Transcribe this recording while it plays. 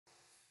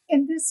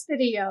In this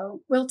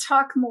video, we'll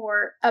talk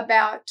more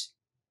about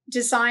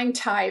design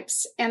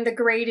types and the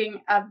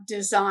grading of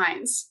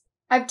designs.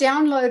 I've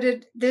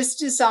downloaded this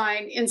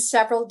design in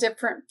several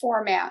different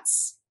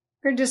formats.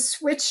 We're going to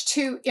switch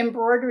to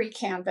embroidery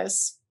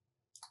canvas.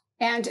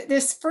 And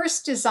this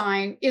first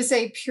design is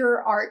a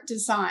pure art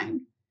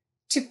design.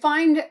 To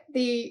find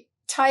the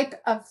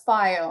type of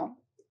file,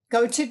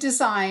 go to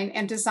Design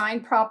and Design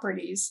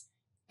Properties,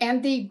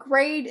 and the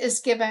grade is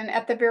given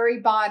at the very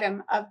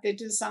bottom of the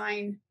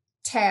Design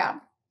tab.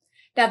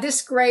 Now,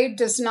 this grade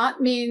does not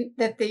mean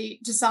that the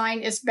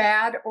design is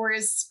bad or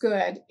is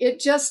good. It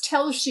just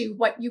tells you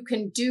what you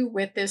can do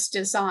with this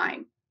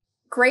design.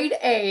 Grade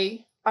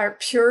A are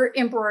pure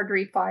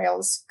embroidery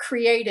files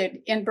created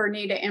in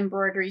BERNINA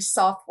embroidery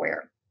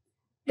software.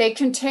 They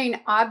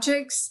contain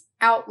objects,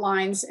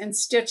 outlines, and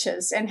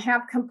stitches and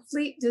have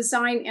complete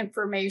design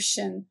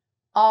information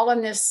all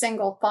in this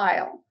single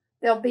file.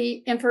 There'll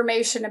be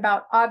information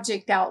about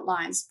object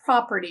outlines,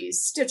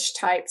 properties, stitch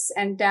types,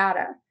 and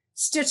data,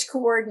 stitch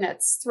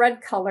coordinates,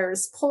 thread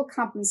colors, pull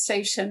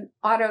compensation,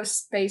 auto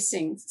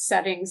spacing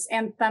settings,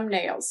 and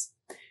thumbnails.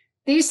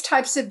 These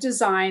types of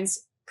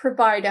designs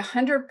provide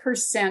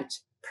 100%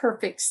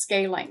 perfect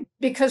scaling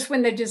because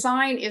when the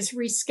design is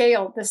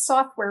rescaled, the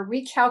software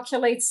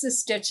recalculates the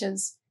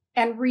stitches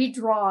and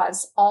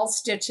redraws all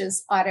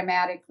stitches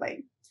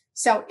automatically.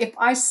 So if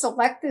I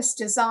select this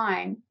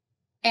design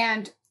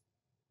and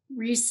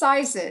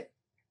resize it,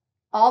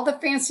 all the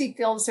fancy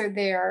fills are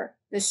there,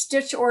 the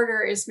stitch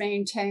order is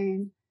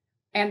maintained,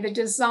 and the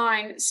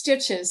design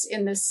stitches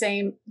in the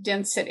same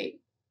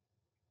density.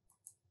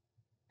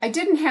 I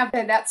didn't have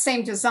that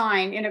same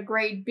design in a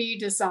grade B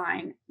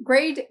design.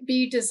 Grade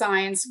B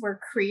designs were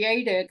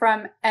created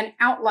from an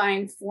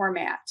outline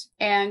format,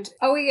 and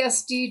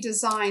OESD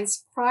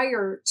designs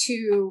prior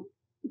to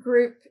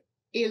group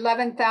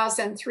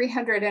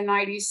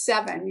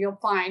 11,397, you'll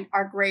find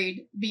are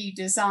grade B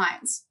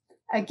designs.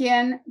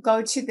 Again,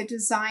 go to the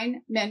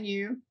Design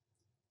menu,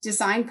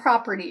 Design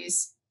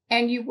Properties,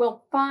 and you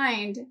will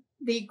find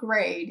the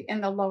grade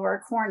in the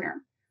lower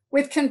corner.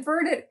 With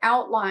converted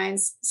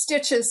outlines,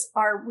 stitches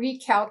are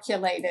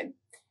recalculated,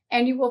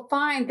 and you will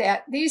find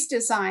that these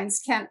designs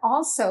can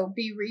also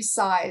be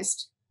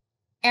resized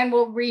and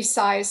will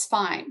resize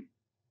fine.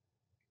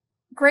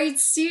 Grade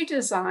C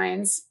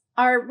designs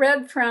are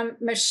read from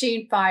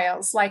machine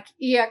files like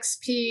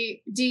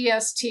EXP,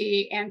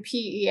 DST, and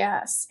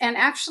PES. And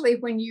actually,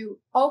 when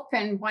you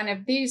open one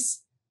of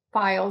these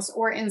files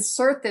or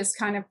insert this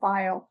kind of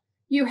file,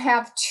 you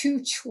have two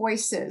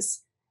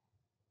choices.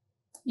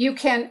 You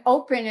can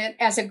open it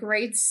as a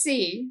grade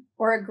C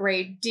or a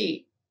grade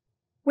D.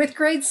 With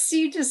grade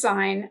C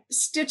design,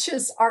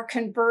 stitches are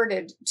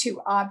converted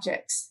to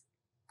objects.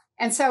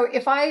 And so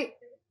if I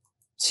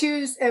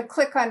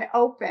click on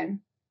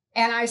Open,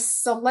 and I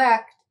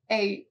select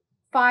a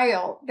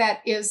file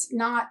that is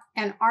not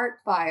an art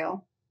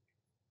file,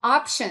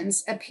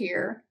 options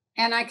appear,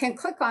 and I can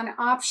click on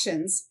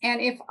options. And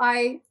if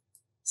I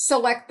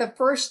select the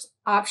first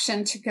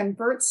option to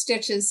convert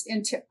stitches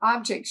into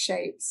object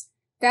shapes,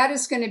 that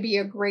is going to be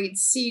a grade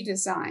C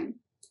design.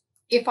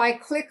 If I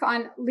click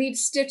on leave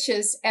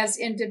stitches as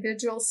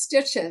individual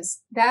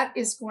stitches, that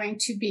is going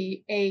to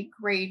be a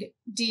grade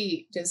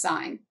D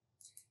design.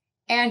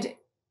 And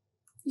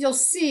you'll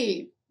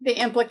see the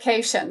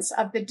implications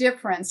of the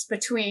difference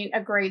between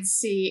a grade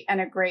C and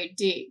a grade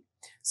D.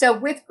 So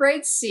with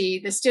grade C,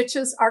 the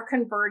stitches are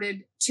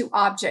converted to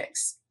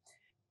objects.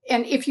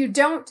 And if you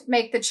don't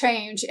make the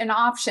change in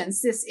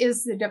options, this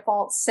is the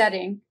default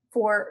setting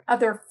for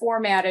other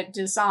formatted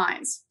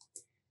designs.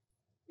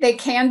 They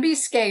can be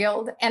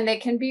scaled and they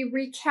can be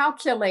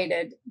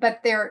recalculated, but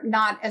they're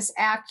not as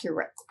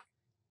accurate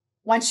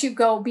once you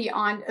go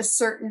beyond a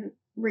certain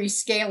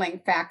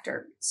rescaling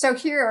factor. So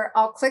here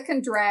I'll click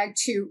and drag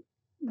to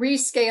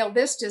rescale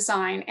this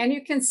design, and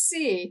you can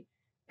see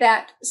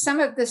that some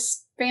of the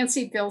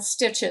fancy fill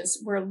stitches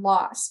were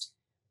lost.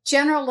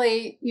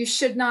 Generally, you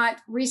should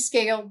not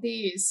rescale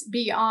these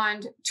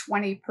beyond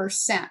 20%.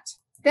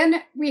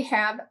 Then we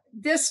have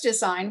this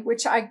design,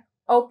 which I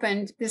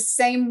opened the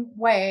same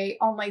way,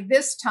 only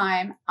this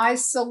time I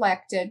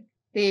selected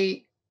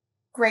the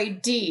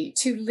grade D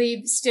to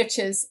leave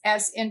stitches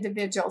as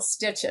individual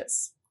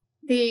stitches.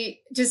 The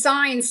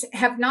designs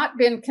have not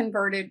been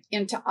converted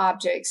into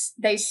objects.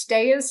 They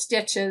stay as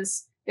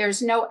stitches.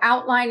 There's no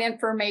outline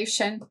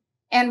information.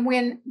 And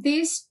when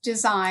these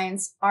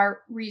designs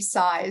are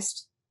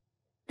resized,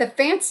 the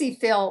fancy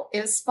fill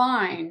is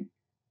fine,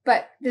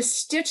 but the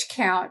stitch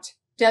count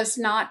does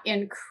not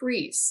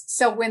increase.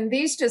 So when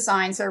these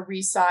designs are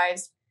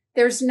resized,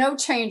 there's no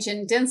change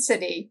in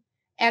density,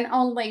 and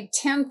only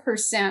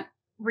 10%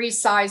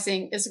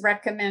 resizing is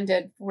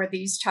recommended for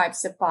these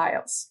types of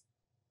files.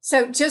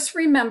 So just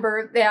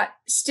remember that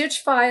stitch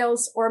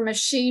files or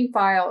machine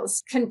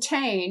files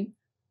contain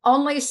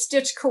only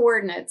stitch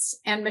coordinates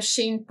and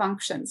machine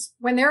functions.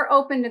 When they're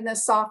opened in the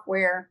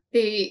software,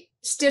 the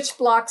stitch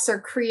blocks are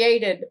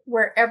created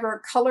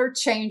wherever color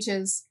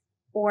changes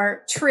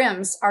or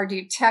trims are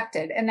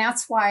detected. And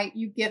that's why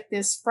you get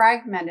this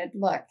fragmented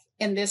look.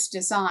 in this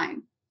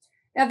design.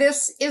 Now,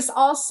 this is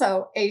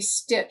also a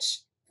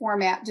stitch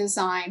format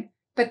design,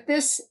 but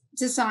this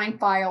design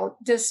file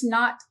does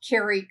not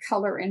carry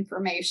color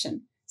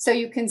information. So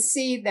you can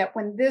see that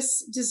when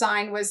this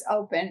design was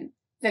open,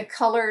 the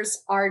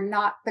colors are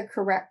not the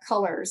correct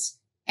colors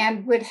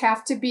and would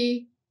have to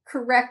be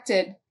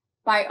corrected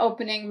by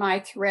opening my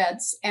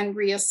threads and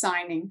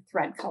reassigning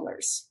thread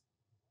colors.